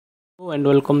Hello and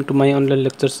welcome to my online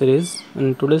lecture series.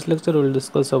 In today's lecture, we will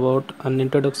discuss about an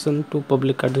introduction to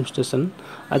public administration.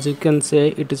 As you can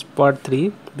say, it is part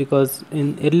 3 because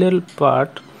in earlier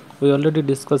part we already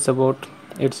discussed about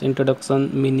its introduction,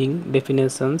 meaning,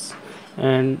 definitions,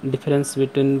 and difference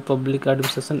between public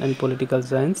administration and political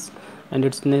science, and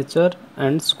its nature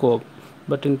and scope.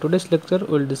 But in today's lecture,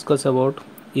 we will discuss about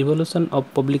evolution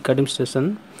of public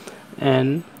administration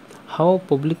and how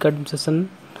public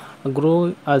administration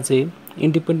grow as a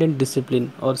independent discipline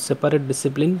or separate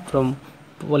discipline from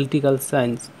political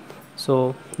science.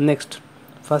 So next,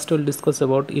 first we'll discuss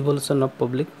about evolution of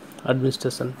public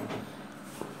administration.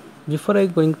 Before I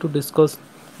going to discuss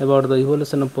about the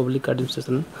evolution of public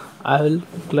administration, I will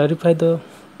clarify the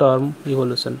term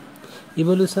evolution.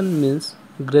 Evolution means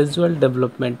gradual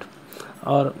development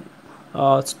or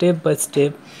step by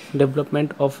step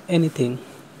development of anything.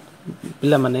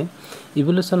 ପିଲାମାନେ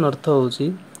evolution ଅର୍ଥ ହେଉଛି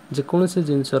ଯେକୌଣସି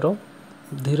ଜିନିଷର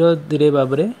ଧୀରେ ଧୀରେ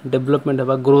ଭାବରେ development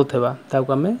ହେବା growth ହେବା ତାକୁ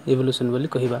ଆମେ ଇଭଲ୍ୟୁସନ୍ ବୋଲି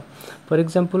କହିବା। ଫର୍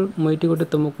ଏକ୍ଜାମ୍ପଲ୍ ମୁଁ ଏଇଠି ଗୋଟେ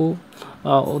ତୁମକୁ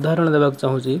ଉଦାହରଣ ଦେବାକୁ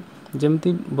ଚାହୁଁଛି। ଯେମିତି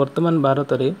ବର୍ତ୍ତମାନ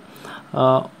ଭାରତରେ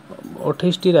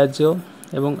 28ଟି ରାଜ୍ୟ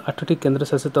ଏବଂ 8ଟି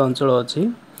କେନ୍ଦ୍ରଶାସିତ ଅଞ୍ଚଳ ଅଛି,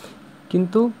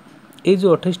 କିନ୍ତୁ এই যে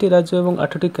 28টি রাজ্য এবং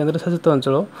 8টি কেন্দ্রশাসিত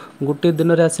অঞ্চল গোটিଏ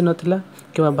দিନରେ ଆସିନଥିଲା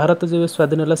କିମ୍ବା ଭାରତ ଯେବେ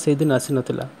ସ୍ୱାଧୀନ ହେଲା ସେହି ଦିନ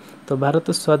ଆସିନଥିଲା। ତ ଭାରତ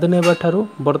ସ୍ୱାଧୀନ ହେବା ଠାରୁ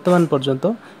ବର୍ତ୍ତମାନ ପର୍ଯ୍ୟନ୍ତ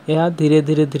ଏହା ଧୀରେ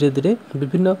ଧୀରେ ଧୀରେ ଧୀରେ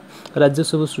ବିଭିନ୍ନ ରାଜ୍ୟ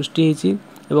ସବୁ ସୃଷ୍ଟି ହୋଇଛି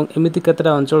ଏବଂ ଏମିତି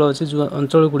କେତେଟା ଅଞ୍ଚଳ ଅଛି ଯେଉଁ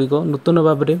ଅଞ୍ଚଳ ଗୁଡ଼ିକ ନୂତନ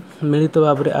ଭାବରେ ମିଳିତ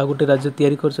ଭାବରେ ଆଉ ଗୋଟେ ରାଜ୍ୟ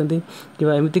ତିଆରି କରିଛନ୍ତି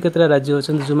କିମ୍ବା ଏମିତି କେତେଟା ରାଜ୍ୟ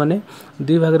ଅଛନ୍ତି ଯେଉଁମାନେ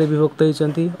ଦୁଇ ଭାଗରେ ବିଭକ୍ତ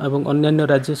ହୋଇଛନ୍ତି ଏବଂ ଅନ୍ୟାନ୍ୟ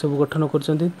ରାଜ୍ୟ ସବୁ ଗଠନ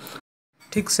କରିଛନ୍ତି।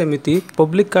 ଠିକ୍ ସେମିତି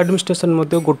ପବ୍ଲିକ୍ ଆଡମିନିଷ୍ଟ୍ରେସନ୍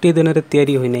ମଧ୍ୟ ଗୋଟିଏ ଦିନରେ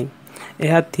ତିଆରି ହୋଇନାହିଁ।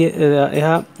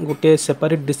 ଏହା गोटे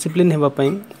सेपरेट डिसिप्लिन होगापी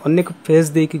अनेक फेज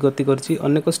देकी गति करिछि,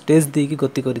 अनेक स्टेज देकी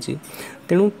गति करिछि।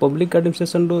 तेणु पब्लिक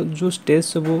एडमिनिस्ट्रेशन रो जो स्टेज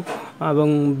सब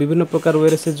एवं विभिन्न प्रकार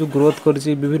वे से जो ग्रोथ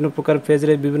करिछि, विभिन्न प्रकार फेज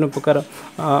रे विभिन्न प्रकार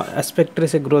एस्पेक्ट रे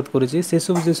से ग्रोथ करिछि, से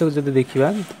सब जिंस जदि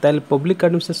देखिबा ताले पब्लिक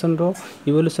एडमिनिस्ट्रेशन रो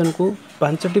इवोल्यूशन को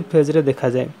 5टी फेज रे देखा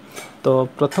जाए। तो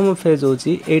प्रथम फेज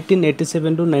होछि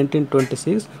 1887 to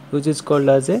 1926 which is called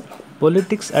as a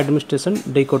politics administration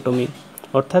dichotomy.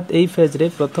 अर्थात यही फेज रे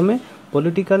प्रथमे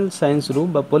पॉलिटिकल साइंस रु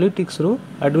बा पॉलिटिक्स रु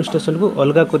एडमिनिस्ट्रेशन को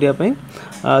अलग करिया पई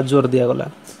जोर दिया गला।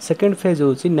 सेकंड फेज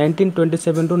होछि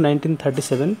 1927 टू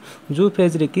 1937 जो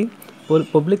फेज रे की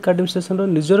पब्लिक एडमिनिस्ट्रेशन रो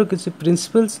निजर किछि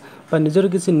प्रिंसिपल्स बा निजर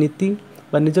किछि नीति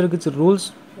बा निजर किछि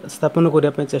रूल्स स्थापन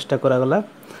करिया पई चेष्टा करा गला।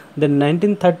 देन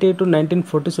 1938 टू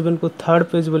 1947 को थर्ड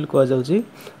फेज बोल कहा जाउछि,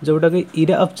 जोटा कि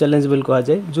इरा ऑफ चैलेंज बोल कहा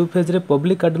जाय। जो फेज रे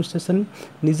पब्लिक एडमिनिस्ट्रेशन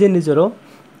निजे निजरो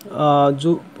जो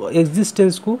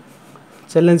एक्जिस्टेंस को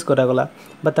चैलेंज करागला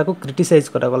बा ताको criticise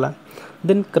करागला।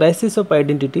 Then crisis of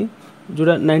identity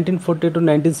जोड़ा 1940 टू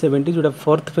 1970 जोड़ा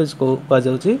फोर्थ फेज को कहा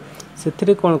जाउछि,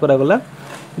 सेथिरे कोन करागला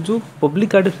जो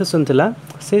पब्लिक एडमिनिस्ट्रेशन थिला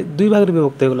से दुई भाग रे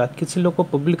विभक्त होगला। किछि लोक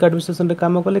पब्लिक एडमिनिस्ट्रेशन रे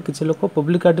काम कले, किछि लोक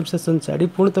पब्लिक एडमिनिस्ट्रेशन छाड़ी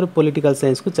पुणी तर पॉलिटिकल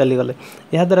साइंस को चली गले।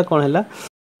 या द्वारा कोन हैला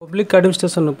पब्लिक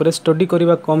एडमिनिस्ट्रेशन ऊपर स्टडी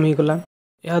करबा कम ही गला।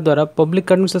 या द्वारा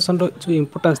पब्लिक एडमिनिस्ट्रेशन रो जो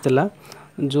इंपोर्टेंस थिला,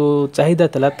 जो चाहिदा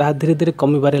थिला ताहा धीरे धीरे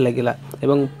कमिबारे लागिला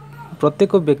एवं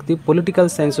प्रत्येक व्यक्ति पॉलिटिकल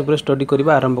साइंस ऊपर स्टडी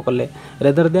करबा आरंभ कले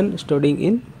rather than studying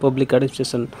in public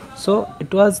administration. So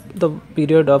it was the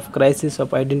period of crisis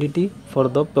of identity for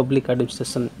the public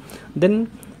administration. Then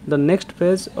the next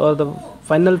phase और the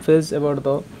final phase about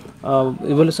the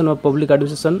evolution of public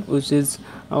administration which is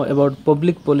about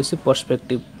public policy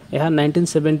perspective. यह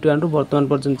 1971 वर्तमान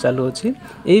पर्यटन चालू अच्छी।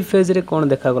 यही phase रे कौन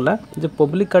देखा गला जो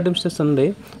पब्लिक एडमिनिस्ट्रेशन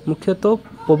रे मुख्यतः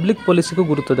पब्लिक पॉलिसी को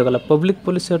गुरुत्व दिगला। पब्लिक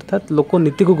पॉलिसी अर्थात लोक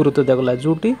नीति को गुरुत्व दिगला,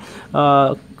 जोटी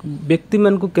व्यक्ति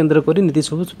मान को केंद्र करी नीति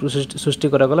सब सृष्टि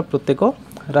करागला प्रत्येक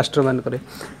राष्ट्र मान करे।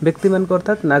 व्यक्ति मान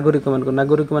अर्थात नागरिक मान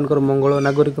मंगल,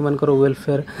 नागरिक मान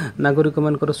वेलफेयर, नागरिक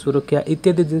मान सुरक्षा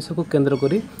इत्यादि जिनस को केंद्र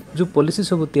करी जो पॉलिसी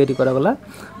सब तैयारी करागला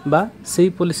बा सेही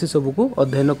पॉलिसी सब को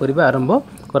अध्ययन करबा आरंभ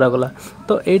करागला।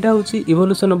 तो एटा होची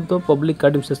evolution of the public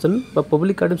administration बा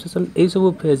पब्लिक एडमिनिस्ट्रेशन एई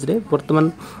सब फेज रे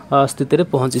वर्तमान स्थिति रे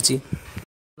पहुंची।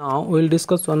 Now we will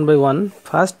discuss one by one.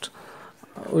 First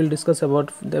we will discuss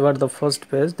about the first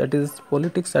phase, that is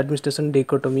politics administration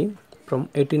dichotomy from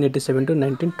 1887 to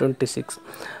 1926.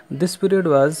 This period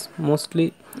was mostly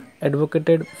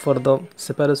advocated for the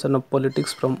separation of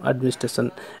politics from administration,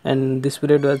 and this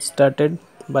period was started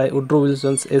by Woodrow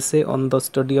Wilson's essay on the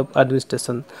study of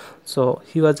administration. So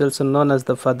he was also known as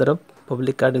the father of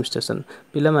public administration.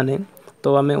 पिला माने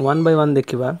तो आम one by one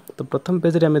देखा। तो प्रथम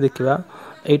page रे आम देखा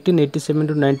 1887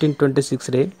 टू 1926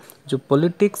 रे जो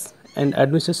पॉलिटिक्स एंड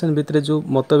एडमिनिस्ट्रेशन भितर जो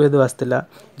मतभेद आसला,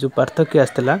 जो पार्थक्य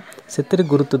आसला से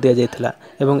गुरुत्व दि जाता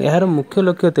एवं यार मुख्य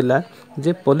लक्ष्य थिला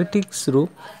जे पॉलिटिक्स रु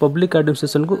पब्लिक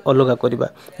एडमिनिस्ट्रेशन को अलग करवा।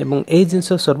 एवं यही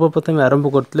जिनस सर्वप्रथम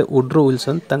आरंभ करते वुड्रो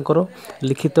विल्सन तांकर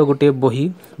लिखित गोटे बही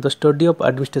द स्टडी ऑफ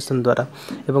एडमिनिस्ट्रेशन द्वारा।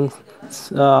 एवं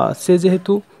से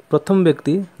जेहेतु प्रथम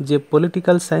व्यक्ति जे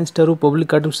पॉलिटिकल साइंस ठारू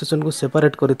पब्लिक एडमिनिस्ट्रेशन को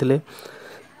सेपरेट करते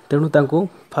तेणु तांको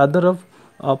फादर ऑफ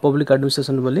पब्लिक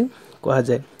एडमिनिस्ट्रेशन बोली कहा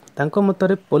जाए। तांको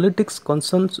मतरे politics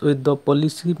concerns with the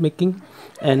policy making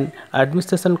and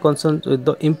administration concerns with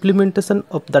the implementation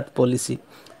of that policy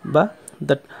बा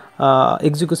that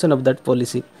execution of that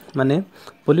policy. माने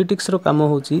पॉलिटिक्स रो काम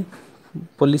होची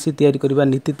पॉलिसी तैयारी करबा,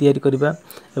 नीति तैयारी करबा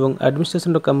एवं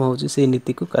एडमिनिस्ट्रेशन रो काम होची से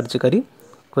नीति को कार्यकारी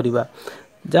करबा।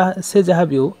 जहाँ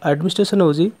भी हो एडमिनिस्ट्रेशन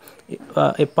होची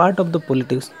ए part of the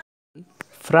politics.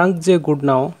 Frank J.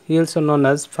 Goodnow, he also known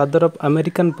as father of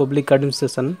American public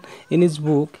administration, in his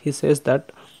book he says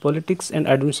that politics and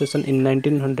administration in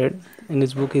 1900, in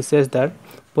his book he says that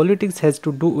politics has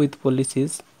to do with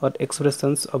policies or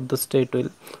expressions of the state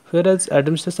will, whereas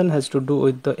administration has to do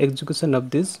with the execution of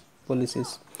these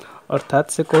policies। अर्थात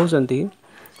से कहते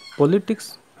politics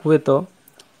हुए तो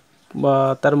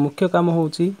तार मुख्य काम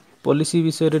होची policy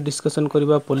विषय रे डिस्कशन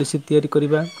करबा, पॉलिसी तैयारी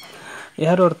करबा।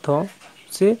 यार अर्थ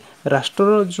से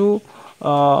राष्ट्र जो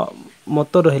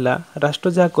मत रहा, राष्ट्र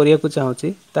जहाँ करने को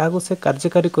चाहूँगी ताको से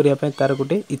कार्यकारी करने तार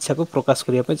गोटे इच्छा को प्रकाश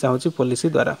करने चाहूँगी पॉलिसी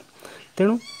द्वारा।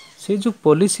 तेणु से जो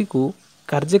पॉलिसी को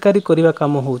कार्यकारी करने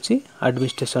काम होची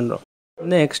administration row.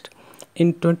 Next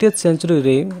in 20th century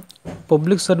रे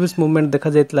पब्लिक सर्विस मूवमेंट देखा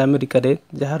जाइतला अमेरिका रे,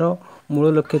 जहार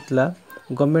मूल लक्ष्य थिला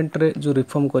गवर्नमेंट रे जो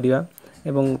रिफॉर्म करिया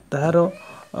एवं ताहार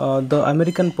द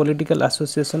अमेरिकन पॉलिटिकल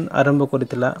एसोसिएशन आरंभ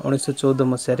करथिला 1914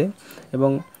 मसीह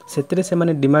एवं सेतिरे से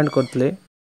माने डिमांड करथिले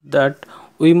that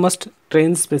we must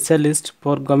train specialist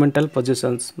for governmental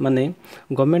positions. माने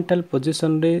गवर्नमेंटल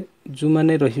पोजीशन रे जो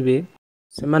माने रहिबे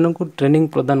सेमानंकु ट्रेनिंग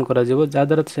प्रदान करा जेबो,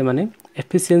 जाद्वारा से माने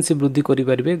एफिशिएंसी वृद्धि करि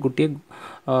परिबे गोटे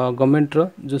गवर्नमेंट रो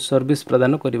जो सर्विस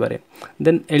प्रदान करिबारे।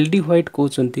 देन एलडी व्हाइट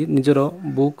कहउचंती निजर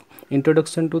book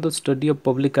introduction to the study of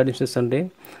public administration रे।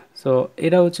 सो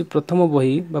एरा होची प्रथम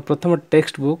बही बा प्रथम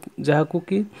टेक्स्ट बुक जहाकू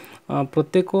कि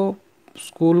प्रत्येक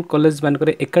स्कूल कॉलेज मानकर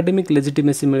एकेडमिक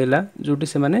लेजिटिमेसी मिलला जोटी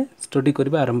से माने स्टडी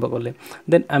करबा आरंभ कले।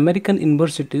 Then American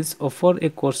universities offer A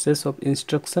courses of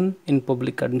instruction in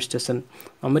public administration.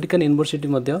 American university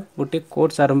मध्य गोटे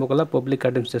कोर्स आरंभ कला पब्लिक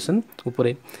एडमिनिस्ट्रेशन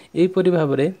उपरे। एही परि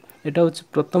भाबरे एटा होची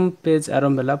प्रथम पेज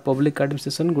आरंभ होला पब्लिक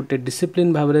एडमिनिस्ट्रेशन गोटे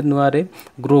डिसिप्लिन भाबरे नुआरे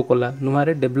ग्रो कला,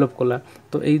 नुआरे डेवलप कला।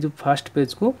 तो एही जो फर्स्ट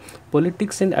पेज को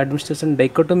पॉलिटिक्स एंड एडमिनिस्ट्रेशन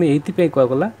डाइकोटोमी एथि पे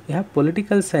कहला गला, यह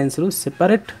पॉलिटिकल साइंस रो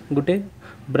सेपरेट गोटे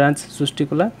ब्रांच सृष्टि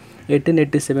कला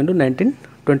 1887 टू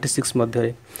 1926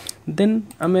 मध्य। देन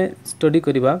आमे स्टडी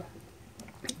करिबा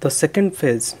the second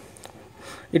phase.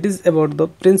 It is about the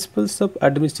principles of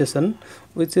administration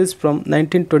which is from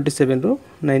 1927 to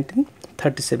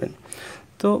 1937।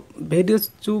 तो वेरियस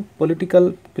जो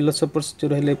पॉलिटिकल फिलोसोफर्स जो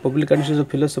रहिले, पब्लिक एडमिनिस्ट्रेशन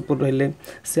फिलोसोफर रहिले,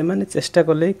 से माने चेष्टा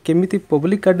कले केमिति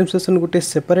पब्लिक एडमिनिस्ट्रेशन गोटे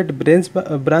सेपरेट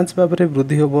ब्रांच भाबरे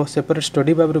वृद्धि होबो, सेपरेट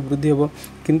स्टडी भाबरे वृद्धि होबो,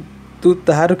 किंतु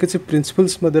ताहार किसी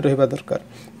प्रिंसिपल्स मध्य रहिबा दरकार,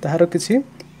 ताहार किसी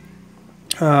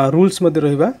रूल्स मध्य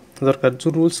रहिबा दरकार, जो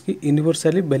रूल्स की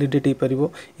यूनिवर्सली वैलिडिटी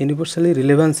पारिबो, यूनिवर्सली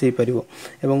रिलेवेंस हे पारिबो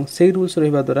एवं से रूल्स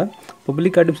रहिबा द्वारा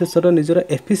पब्लिक एडमिनिस्ट्रेशन निजर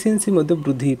एफिशिएंसी मध्य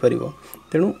वृद्धि हे पारिबो।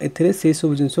 तेणु एथिरे से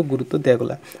सब जिनस गुरुत्व दिया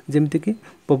गला, जेमति कि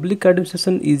public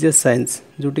administration is a science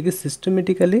जोटी कि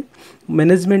सिस्टमेटिकली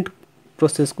मैनेजमेंट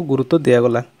प्रोसेस को गुरुत्व दिया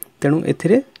गला। तेणु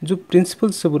एथिरे जो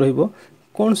प्रिंसिपल्स सब रहिबो,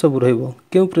 कौन सब रहिबो,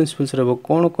 क्यों प्रिंसिपल्स रहिबो,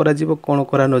 कौन करा जीवो, कौन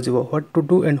करा न जीवो, what to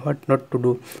do and what not to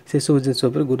do, से सब जिनस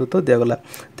उपर गुरुत्व दिया गला।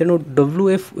 तेणु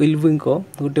WF विल्विंग को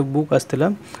गोटे book आस्थिला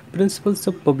principles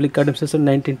of public administration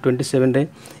 1927 रे।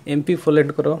 MP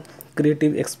फॉलोड करो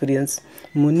creative experience,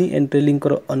 Muni and trailing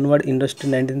करो अनवर्ड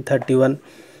इंडस्ट्री 1931,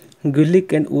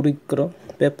 गुलिक एंड उरिक करो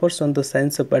papers on the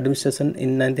science of administration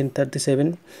in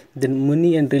 1937, then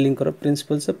Muni and trailing करो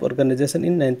प्रिंसिपल्स ऑफ ऑर्गेनाइजेशन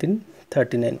इन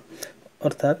 1939।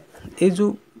 अर्थात ये जो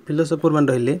फिलोसोफर मान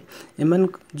रहिले एमान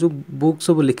जो बुक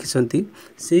सब लिखिसंती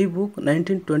से बुक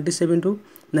 1927 टू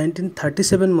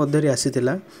 1937 मध्य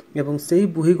आसीथिला एवं से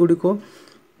बुही गुडी को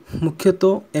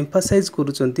मुख्यतः एम्फासाइज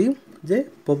करूचंती जे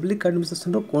पब्लिक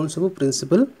एडमिनिस्ट्रेशन रो कोन सब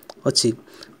प्रिंसिपल अछि।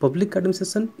 Public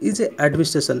administration is a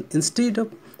administration instead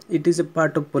of it is a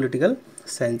part of political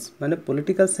science. माने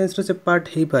पॉलिटिकल साइंस रो से पार्ट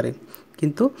हे पारे,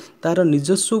 किंतु तार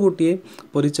निजस्व गोटे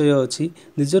परिचय अच्छी,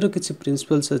 निजर किसी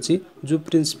प्रिंसिपल्स अच्छी, जो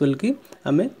प्रिंसिपल की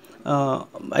आमे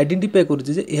आइडेंटिफाई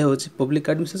करुचे जे यह होची पब्लिक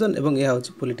एडमिनिस्ट्रेशन एवं यह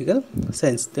होची पॉलिटिकल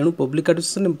साइंस तेणु पब्लिक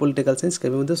एडमिनिस्ट्रेशन एवं पॉलिटिकल साइंस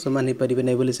केबे मध्ये समान हे परिबे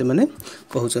नै बोली से माने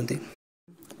कहउचंती।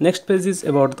 Next page is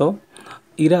about the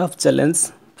era of challenge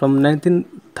from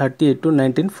 1938 to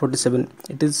 1947.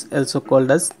 It is also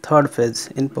called as third phase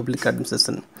in public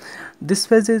administration. This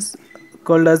phase is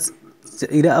called as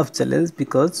era of challenge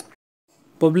because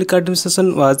public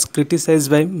administration was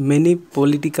criticized by many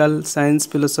political science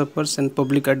philosophers and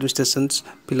public administration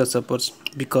philosophers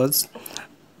because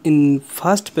in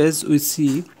first phase we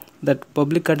see that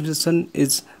public administration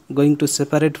is going to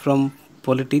separate from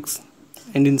politics,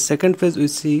 and in second phase we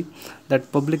see that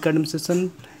public administration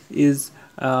is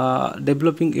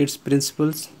developing its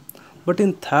principles, but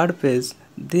in third phase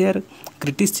they are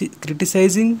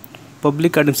criticizing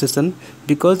public administration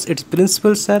because its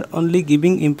principles are only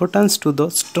giving importance to the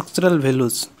structural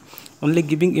values, only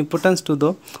giving importance to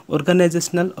the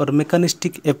organizational or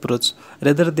mechanistic approach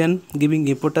rather than giving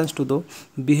importance to the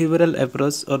behavioral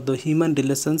approach or the human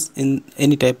relations in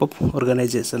any type of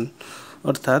organization.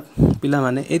 अर्थात पिला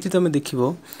माने एति तमे देखिबो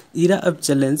era of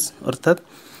challenge अर्थात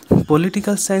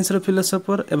political science रो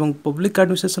philosopher एवं public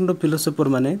administration रो philosopher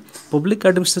माने public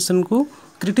administration को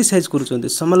criticise करूचंती,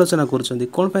 समालोचना करूचंती।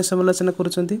 कोन पय समालोचना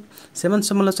करूचंती? सेमान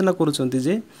समालोचना करूचंती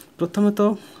जे प्रथम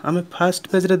तो आमे फर्स्ट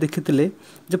पेज रे देखितिले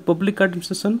जे public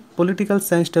administration political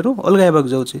science tarot अलगा हेबाक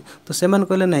जाउची, तो सेमान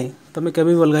कहले नै तमे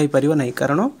केबे अलगा ही परिबो नै,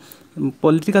 कारण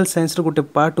पॉलिटिकल साइंस रो गोटे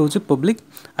पार्ट होची पब्लिक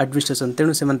एडमिनिस्ट्रेशन,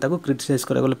 तेणु सेमान ताको क्रिटिसाइज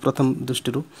करा गले प्रथम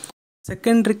दृष्टिरू।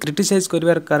 सेकेंड रे क्रिटिसाइज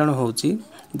करिवार कारण होची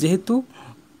जेहेतु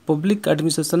पब्लिक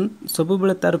एडमिनिस्ट्रेशन सब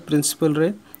बेले तार प्रिंसिपल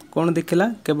रे कौन देखला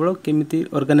केवल केमिति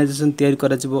ऑर्गेनाइजेशन तैयारी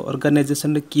करा जिवो,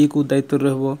 ऑर्गेनाइजेशन रे किए को दायित्व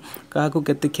रहबो, काहा को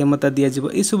केते क्षमता दिया जिवो,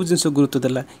 ए सब जिंस गुरुत्व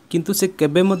देला, किंतु से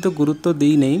केबे मते गुरुत्व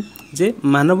देई नै जे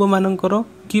मानव मानकर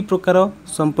की प्रकार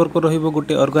संपर्क रहइबो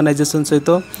गोटे ऑर्गेनाइजेशन सहित,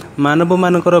 मानव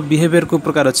मानकर बिहेवियर को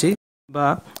प्रकार अछि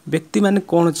बा व्यक्ति माने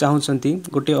कौन चाहूचंती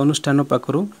गोटे अनुष्ठान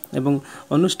पाखरु एवं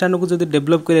अनुष्ठान को जदि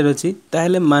डेवलप करियर अछि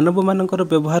ताहेले मानव मानकर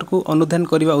व्यवहार को अनुधान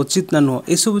करिवा उचित ना नुह,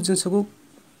 ए सब जिंस को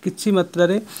किछि मात्रा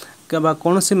रे बा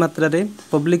कौनसी मात्रा रे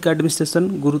पब्लिक एडमिनिस्ट्रेशन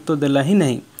गुरुत्व देला ही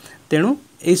नहीं। तेणु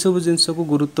यही सब जिनस को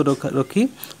गुरुत्व रखी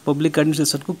पब्लिक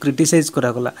एडमिनिस्ट्रेशन को क्रिटिसाइज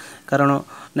करागला, कारण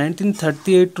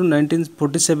 1938 टू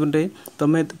 1947 रे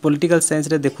तमे पॉलिटिकल साइंस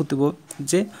रे देखुथिबो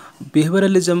जे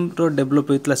बिहेवियरलिज्म रो डेवलप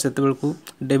होइतला, सेते बेल को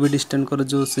डेविड स्टैनकर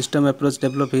जो सिस्टम अप्रोच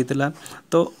डेवलप होइतला,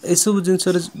 तो ए सब जिनस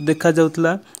रे देखा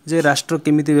जाउतला जे राष्ट्र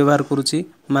केमिति व्यवहार करूची,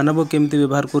 मानव केमिति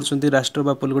व्यवहार करूचंती राष्ट्र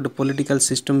बा गोटे पॉलिटिकल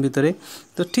सिस्टम भितरे,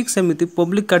 तो ठीक सेमिति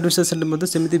पब्लिक एडमिनिस्ट्रेशन मध्ये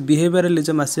सेमिति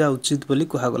बिहेवियरलिज्म आसिया उचित बोली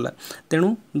कहागला।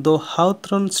 तेणु द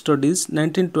हाउथर्न स्टडीज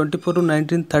 1924 टू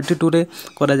 1932 रे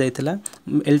करा जायतिला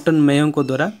एल्टन मेयो को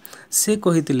द्वारा। से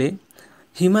कहितिले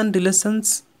human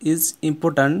relations is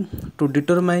important to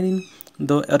determine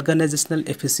the organisational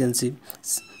efficiency,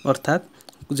 अर्थात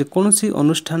जे कोनोसी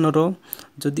अनुष्ठान रो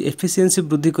जदि एफिशिएंसी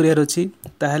वृद्धि करियार अछि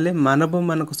ताहेले मानव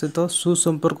मानक सहित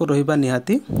सुसंपर्क रहिबा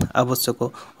निहाती आवश्यक,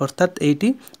 अर्थात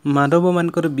एटी मानव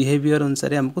मानकर बिहेवियर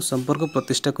अनुसार हमको संपर्क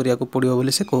प्रतिष्ठा करिया को पड़ियो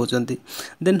बोली से कहउचंती।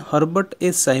 देन हर्बर्ट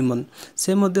ए साइमन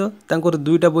से मध्य तांकर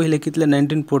दुईटा बही लिखितले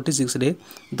 1946 रे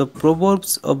the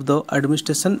proverbs of the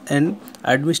administration and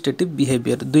administrative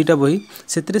behaviour, दुईटा बही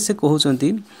सेतरे से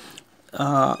कहउचंती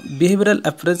behavioral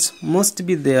approach must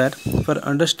be there for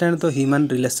understand the human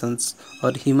relations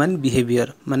or human behavior।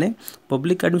 माने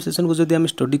पब्लिक एडमिनिस्ट्रेशन को जदि आम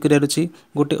स्टडी करार अछि,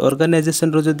 गोटे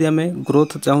ऑर्गेनाइजेशन रो जदि आम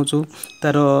ग्रोथ चाहूँ,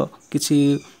 तार किछि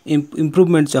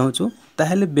इम्प्रूवमेंट चाहूँ,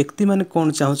 ताहेले व्यक्ति माने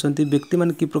कौन चाहूँगी, व्यक्ति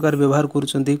माने की प्रकार व्यवहार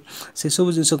करुँच से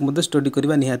सब जिनस को स्टडी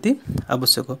करबा निहाती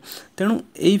आवश्यक। तेणु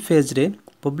एई फेज रे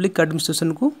पब्लिक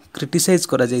एडमिनिस्ट्रेशन को क्रिटिसाइज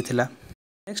करा जायथिला।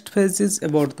 Next phase is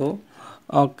about the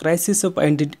crisis of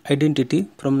identity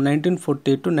from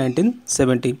 1948 to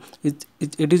 1970.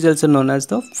 It is also known as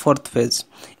the fourth phase.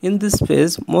 In this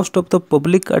phase, most of the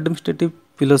public administrative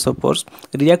philosophers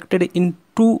reacted in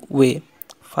two ways.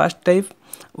 First type,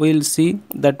 we will see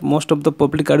that most of the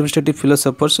public administrative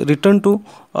philosophers return to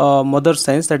mother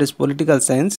science, that is political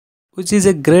science, which is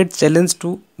a great challenge to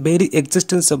very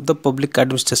existence of the public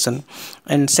administration.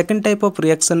 And second type of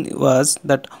reaction was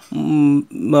that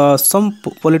some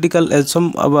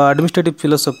administrative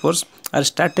philosophers are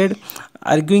started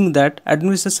arguing that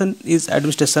administration is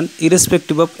administration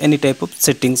irrespective of any type of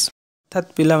settings।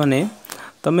 अर्थात पिला माने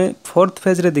तमे fourth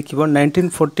phase रे देखिबो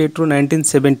 1948 रु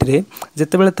 1970 रे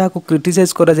जेतेबेले ताको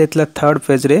criticise करा जायतला third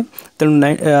phase रे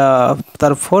तेणु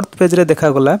तार फोर्थ पेज रे देखा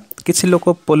गला किछि लोक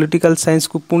पॉलिटिकल साइंस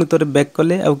को पुणी तोरे बैक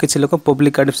कले आ किछि लोक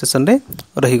पब्लिक एडमिनिस्ट्रेशन रे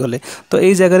रही गले। तो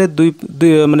एई जगह रे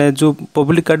दुई माने जो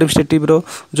पब्लिक एडमिनिस्ट्रेटिव रो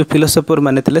जो फिलोसोफर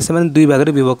माने थिले से माने दुई भाग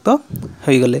रे विभक्त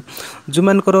होई गले। जो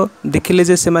मानकर देखिले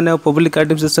जे से माने पब्लिक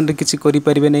एडमिनिस्ट्रेशन रे किछि करि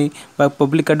परिबे नै बा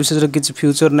पब्लिक एडमिनिस्ट्रेशन रे किछि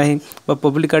फ्यूचर नै बा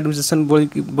पब्लिक एडमिनिस्ट्रेशन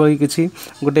बोई किछि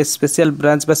गोटे स्पेशल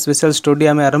ब्रांच बा स्पेशल स्टडी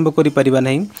आमे आरंभ करि परिबा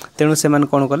नै तेणु से माने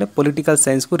कोन कले पॉलिटिकल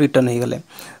साइंस को रिटर्न होई गले।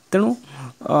 तेणु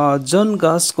जॉन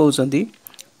गास कहउचंदी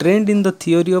trend in the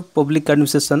theory of public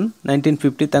administration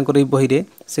 1950 तांकर ए बही रे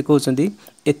से कहउचंदी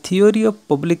ए theory of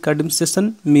public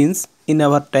administration means in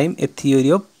our time A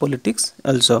theory of politics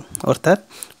also. अर्थात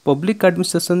पब्लिक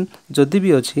एडमिनिस्ट्रेशन जदि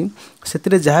भी अछि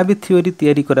सेतिरे जहाँ भी थियोरी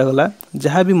तैयारी करा गला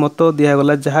जहाँ भी मत दिया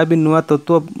गला जहाँ भी नुआ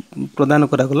तत्व प्रदान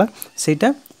करा गला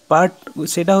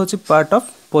सेटा होछि पार्ट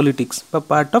ऑफ पॉलिटिक्स बा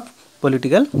पार्ट ऑफ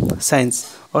पॉलिटिकल साइंस।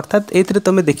 अर्थात एथिरे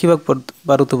तमे देखि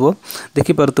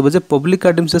पारुथबो जे पब्लिक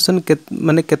एडमिनिस्ट्रेशन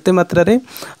माने केते मात्रा रे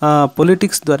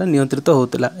पॉलिटिक्स द्वारा नियंत्रित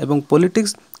होतला एवं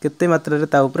पॉलिटिक्स केते मात्रा रे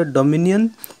ता ऊपर डोमिनियन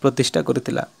प्रतिष्ठा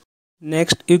करथिला।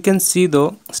 Next, you can see the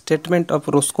statement of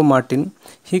Roscoe Martin.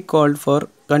 He called for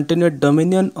continued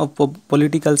dominion of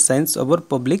political science over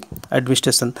public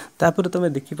administration. तापर तमे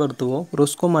देखि परतुओ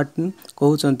रोस्को मार्टिन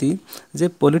कहउचंती जे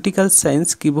पॉलिटिकल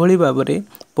साइंस किभଳି भाबरे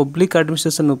पब्लिक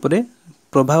एडमिनिस्ट्रेशन उपरे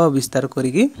प्रभाव विस्तार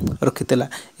करिकी रखितेला।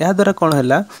 या द्वारा कोन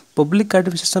हैला पब्लिक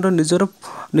एडमिनिस्ट्रेशन रो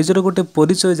निजर गोटे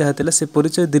परिचय जहा थिला से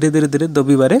परिचय धीरे धीरे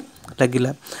दबिबारे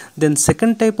लागिला। Then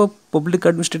second type of public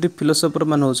administrative philosopher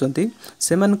मान होचंती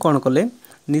से मान कोन कले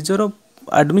निजर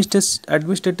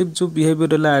एडमिनिस्ट्रेटिव जो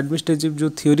बिहेवियर रहा एडमिनिस्ट्रेटिव जो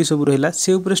थियोरी सब रहा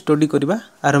से ऊपर स्टडी करबा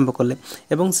आरंभ कले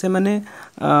एवं से माने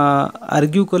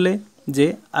आर्ग्यू कले जे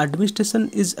administration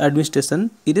is administration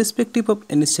irrespective of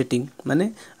any setting माने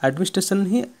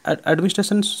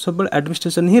एडमिनिस्ट्रेशन सब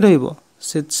एडमिनिस्ट्रेशन ही रहइबो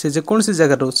से जे कौन सी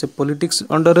जगह रो से पॉलिटिक्स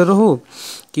अंडर रे रहो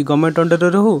कि गवर्नमेंट अंडर रे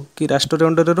रहो कि राष्ट्र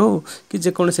अंडर रे रहो कि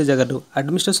जे कौन सी जगह रो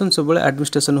एडमिनिस्ट्रेशन सब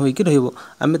एडमिनिस्ट्रेशन होई कि रहइबो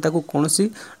आमे ताको कौन सी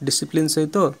डिसिप्लिन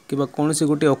सहित कि कौन सी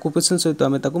गोटे ऑक्युपेशन सहित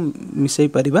आमे ताको मिसई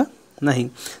परिबा नहीं।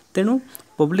 तेणु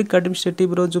पब्लिक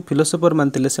एडमिनिस्ट्रेटिव रो जो फिलोसोफर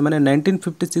मानते से माने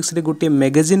 1956 रे गोटे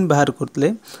मैगजीन बाहर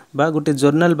करतले बा गोटे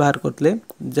जर्नल बाहर करतले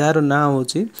जार ना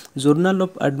होची journal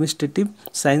of administrative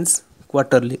science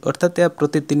quarterly अर्थात या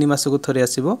प्रति 3 मास को थरे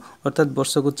आसीबो अर्थात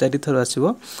वर्ष को 4 थर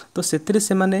आसीबो। तो सेतिरे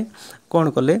से माने कोन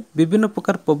कले विभिन्न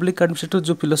प्रकार पब्लिक एडमिनिस्ट्रेटिव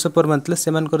जो फिलोसोफर मानतले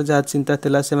सेमानकर जहा चिंता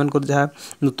थिला सेमानकर जहा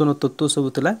नूतन तत्व सब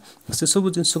थिला से सब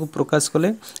जिंस को प्रकाश कले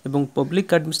एवं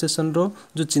पब्लिक एडमिनिस्ट्रेशन रो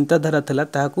जो चिंताधारा थिला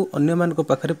ताहाकू अन्य मान को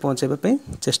पाखरे पहुंचाबा पे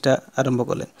चेष्टा आरंभ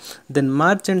कले। देन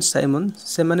मार्च एंड साइमन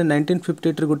से माने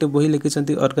 1958 रे गोटे बही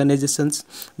लिखिसंती ऑर्गेनाइजेशंस।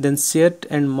 देन शेट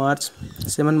एंड मार्च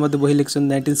से माने मधे बही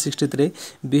लिखिसन 1963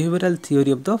 behavioural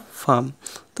theory of the farm.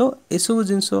 तो ए सब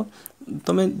जिंस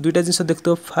तमे दुईटा जिंस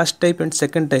देखतो first type and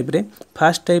second type रे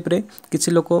फर्स्ट टाइप रे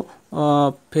किछि लोक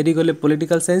फेरी गले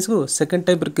पॉलिटिकल साइंस को सेकंड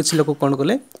टाइप रे किछि लोक कोन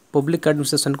गले पब्लिक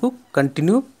एडमिनिस्ट्रेशन को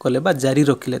कंटिन्यू कले बा जारी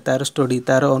रखिले तार स्टडी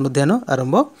तार अनुध्यान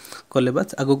आरंभ कले बा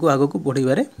आगो को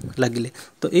बढ़िबारे लागिले।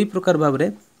 तो एई प्रकार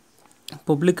भाबरे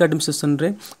पब्लिक एडमिनिस्ट्रेशन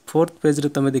रे फोर्थ पेज रे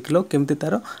तमे देखलो केमती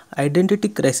तार आइडेंटिटी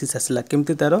क्राइसिस आसला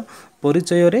केमती तार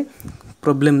परिचय रे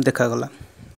प्रॉब्लम देखा गला।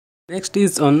 Next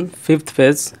is on fifth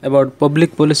phase about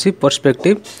public policy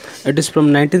perspective. It is from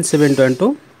 1971 to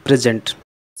present.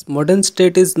 Modern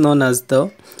state is known as the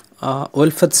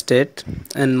welfare state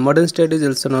and modern state is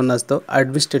also known as the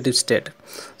administrative state.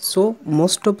 So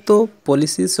most of the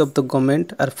policies of the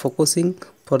government are focusing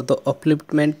for the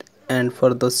upliftment and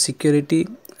for the security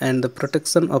and the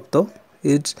protection of the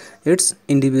its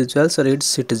individuals or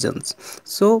its citizens.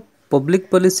 So public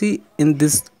policy in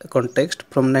this context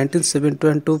from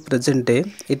 1971 to present day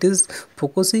it is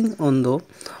focusing on the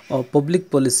public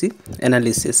policy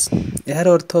analysis. यार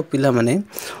अर्थ पिला माने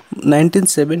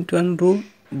 1971 रु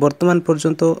वर्तमान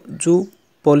पर्यंत जो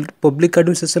public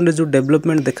administration रे जो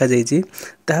development देखा जाइछि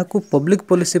ताहाकू पब्लिक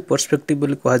पॉलिसी पर्सपेक्टिव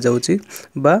बोली कहा जाउछि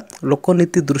बा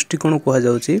लोकनीति दृष्टिकोण कहा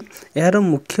जाउछि। यार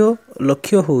मुख्य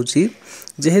लक्ष्य होउछि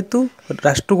जेहेतु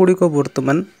राष्ट्रगुड़ी को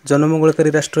वर्तमान जनमंगलकारी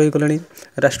राष्ट्र हो गलानी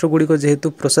राष्ट्रगुड़ी जेहेतु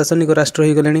प्रशासनिक राष्ट्र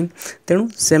हो गलानी तेणु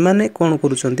सेमाने कोन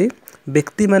करूछंती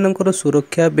व्यक्ति मानकर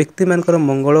सुरक्षा व्यक्ति मानकर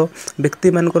मंगल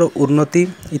व्यक्ति मानकर उन्नति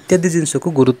इत्यादि जिनस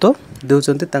को गुरुत्व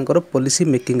देउछंती तांकर पॉलिसी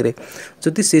मेकिंग रे।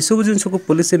 जदि से सब जिनस को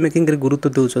पॉलिसी मेकिंग रे गुरुत्व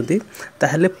देउछंती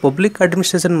ताहले पब्लिक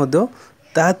एडमिनिस्ट्रेशन मध्य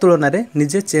ता तुलना रे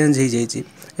निजे चेंज हो जाइछि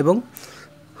एवं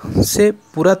से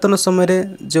पुरातन समय रे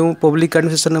जो पब्लिक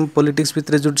एडमिनिस्ट्रेशन एवं पॉलिटिक्स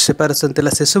भितर जो सेपरेशन थिला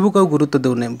से सब को गुरुत्व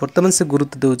देउ नै वर्तमान से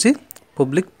गुरुत्व देउछि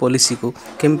पब्लिक पॉलिसी को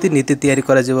केमती नीति तैयारी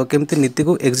करा जीवो केमती नीति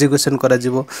को एग्जीक्यूशन करा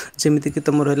जीवो जेमिति कि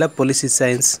तुम रहला policy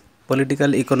science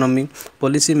political economy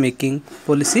policy making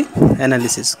policy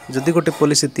analysis जदि गोटे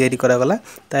पॉलिसी तैयारी करागला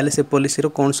ताले से पॉलिसी रो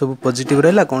कौन सब पॉजिटिव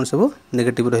रहला कौन सब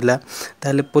नेगेटिव रहला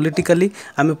ताले पॉलिटिकली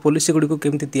आमे पॉलिसी गुडी को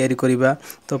केमती तैयारी करिबा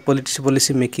तो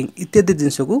पॉलिसी मेकिंग इत्यादि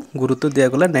जिंस को गुरुत्व दिया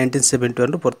गला 1971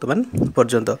 रो वर्तमान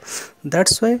पर्यंत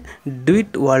that's why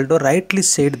do it Waldo rightly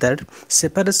said that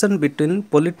separation between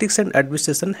politics and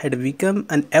administration had become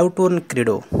an आउटवर्न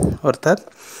credo अर्थात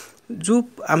जो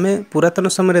आमे पुरातन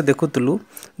समय देखुलु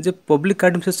जे पब्लिक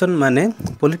एडमिनिस्ट्रेशन माने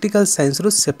पॉलिटिकल साइंस रो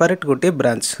सेपरेट गोटे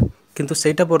ब्रांच किंतु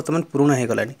सेटा वर्तमान पुराना हे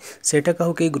गलानी सेटा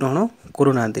काहू के ग्रहण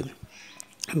करूना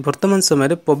वर्तमान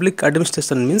समय पब्लिक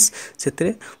एडमिनिस्ट्रेशन मीन्स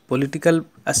से पॉलिटिकल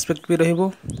एस्पेक्ट भी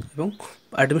रहिबो एवं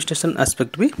एडमिनिस्ट्रेशन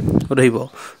एस्पेक्ट भी रहिबो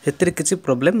हेतरे किछि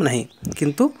प्रॉब्लम नहीं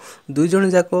किंतु दुई जण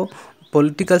जाको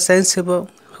पॉलिटिकल साइंस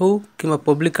हो कि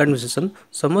पब्लिक एडमिनिस्ट्रेशन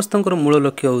समस्त मूल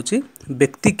लक्ष्य होची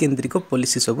व्यक्ति केंद्रिक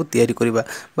पॉलिसी सब तैयारी करिबा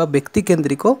बा व्यक्ति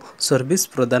केंद्रिक सर्विस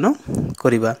प्रदान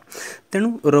करिबा तेणु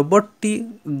Robert T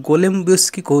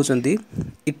गोलेम्बियस्की कहउचंदी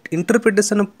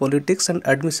interpretation of politics and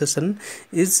administration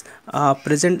is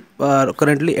present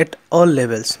currently at all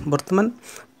levels वर्तमान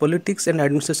पॉलिटिक्स एंड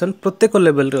एडमिनिस्ट्रेशन प्रत्येक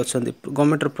लेवल रे अछंती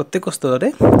गवर्नमेंट प्रत्येक स्तर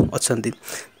रे अछंती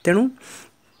तेणु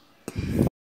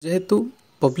जेहेतु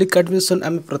पब्लिक एडमिनिस्ट्रेशन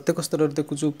आम प्रत्येक स्तर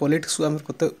देखुचु पॉलिटिक्स आम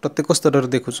प्रत्येक स्तर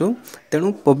देखुचु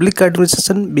तेणु पब्लिक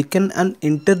एडमिनिस्ट्रेशन बिकेन एन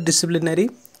इंटरडिसिप्लिनरी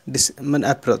माने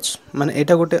अप्रोच माने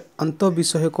एटा गोटे अंत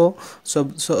विषय को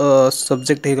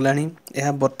सब्जेक्ट हे गलानी यह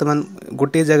वर्तमान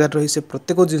गोटे जगह रही से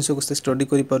प्रत्येक जिनस को से स्टडी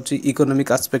करि परछि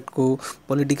इकोनॉमिक एस्पेक्ट को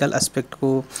पॉलिटिकल एस्पेक्ट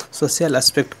को सोशल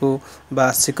एस्पेक्ट को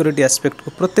बा सिक्योरिटी एस्पेक्ट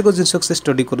को प्रत्येक जिनस को से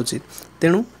स्टडी करूछि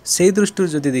तेणु से दृष्टि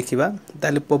जदि देखिबा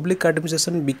ताले public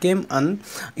administration became an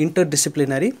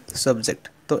interdisciplinary subject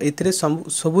तो एथिरे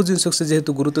सबु जिनस से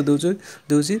जेहेतु गुरुत्व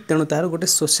देउछि तेणु तार गोटे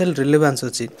सोशल रिलेवेंस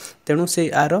अछि तेणु से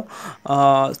आर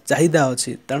चाहिदा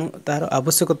अछि तेणु तार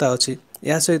आवश्यकता अछि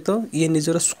या सहित ये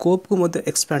निजर स्कोप को मध्य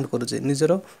एक्सपैंड करूचे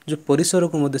निजर जो परिसर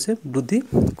को मध्य से वृद्धि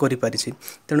करि पारिछि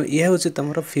तेणु यह होछि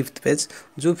तमरो फिफ्थ पेज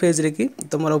जो पेज रे कि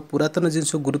तमरो पुरातन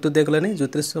जिनस गुरुत्व दिया गला नै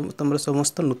जोते तमरो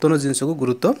समस्त नूतन जिनस को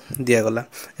गुरुत्व दिया गला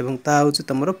एवं ता होछि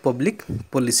तमरो पब्लिक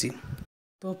पॉलिसी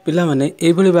तो पिला माने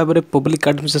ए भली भाबरे पब्लिक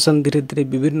एडमिनिस्ट्रेशन धीरे धीरे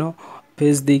विभिन्न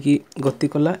फेज देकी गति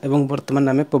कला एवं वर्तमान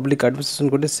आमे पब्लिक एडमिनिस्ट्रेशन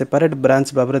गोटे सेपरेट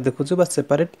ब्रांच भाबरे देखुछु बा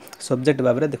सेपरेट सब्जेक्ट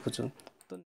भाबरे देखुछु।